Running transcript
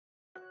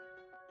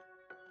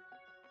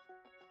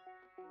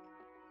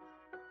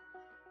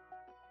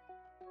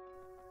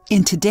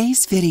In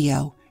today's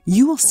video,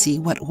 you will see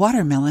what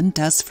watermelon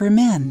does for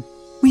men.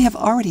 We have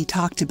already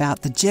talked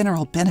about the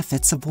general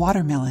benefits of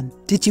watermelon.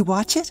 Did you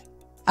watch it?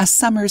 A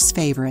summer's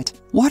favorite,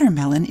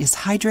 watermelon is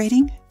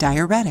hydrating,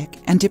 diuretic,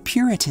 and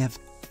depurative,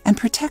 and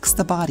protects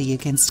the body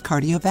against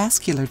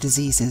cardiovascular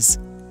diseases.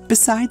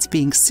 Besides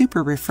being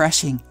super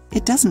refreshing,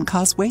 it doesn't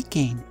cause weight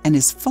gain and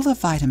is full of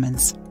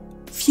vitamins.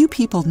 Few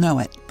people know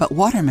it, but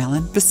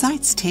watermelon,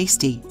 besides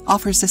tasty,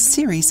 offers a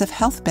series of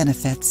health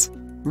benefits.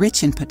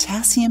 Rich in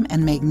potassium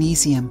and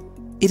magnesium,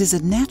 it is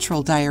a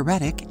natural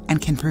diuretic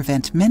and can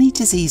prevent many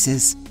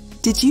diseases.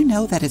 Did you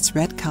know that its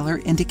red color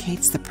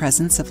indicates the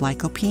presence of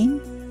lycopene?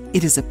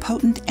 It is a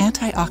potent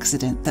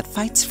antioxidant that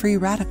fights free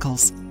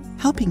radicals,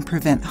 helping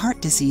prevent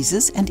heart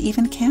diseases and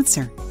even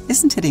cancer.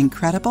 Isn't it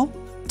incredible?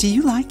 Do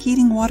you like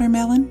eating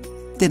watermelon?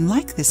 Then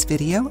like this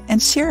video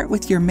and share it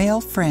with your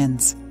male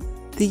friends.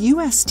 The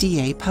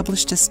USDA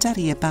published a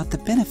study about the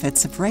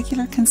benefits of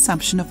regular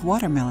consumption of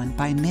watermelon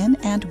by men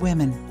and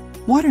women.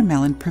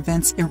 Watermelon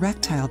prevents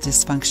erectile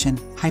dysfunction,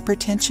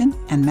 hypertension,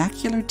 and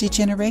macular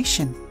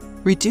degeneration,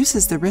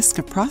 reduces the risk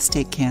of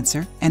prostate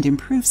cancer, and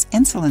improves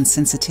insulin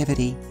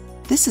sensitivity.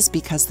 This is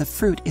because the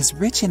fruit is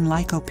rich in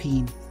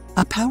lycopene,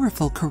 a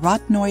powerful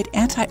carotenoid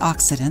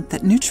antioxidant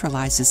that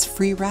neutralizes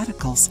free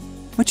radicals,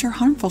 which are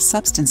harmful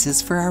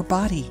substances for our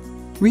body.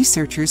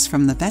 Researchers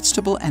from the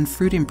Vegetable and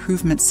Fruit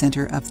Improvement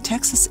Center of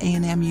Texas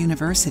A&M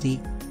University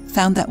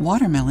found that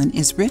watermelon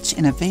is rich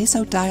in a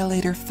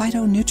vasodilator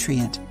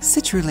phytonutrient,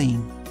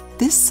 citrulline.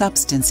 This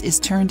substance is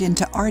turned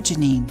into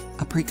arginine,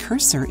 a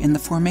precursor in the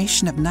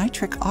formation of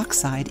nitric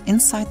oxide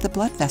inside the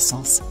blood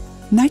vessels.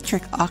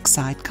 Nitric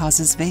oxide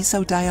causes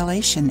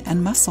vasodilation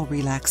and muscle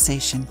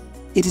relaxation.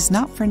 It is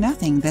not for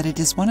nothing that it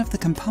is one of the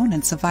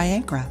components of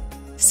Viagra.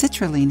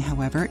 Citrulline,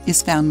 however,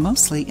 is found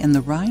mostly in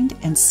the rind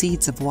and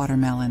seeds of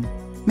watermelon,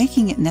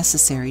 making it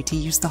necessary to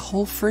use the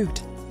whole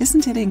fruit.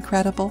 Isn't it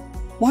incredible?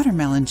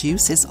 Watermelon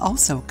juice is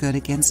also good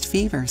against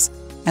fevers,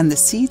 and the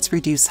seeds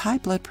reduce high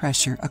blood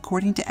pressure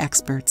according to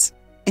experts.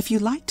 If you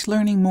liked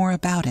learning more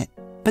about it,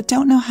 but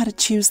don't know how to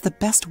choose the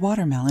best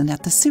watermelon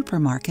at the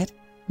supermarket,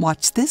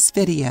 watch this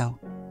video.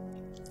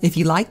 If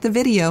you like the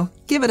video,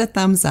 give it a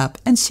thumbs up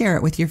and share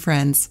it with your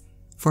friends.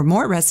 For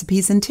more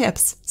recipes and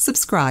tips,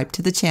 subscribe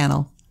to the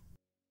channel.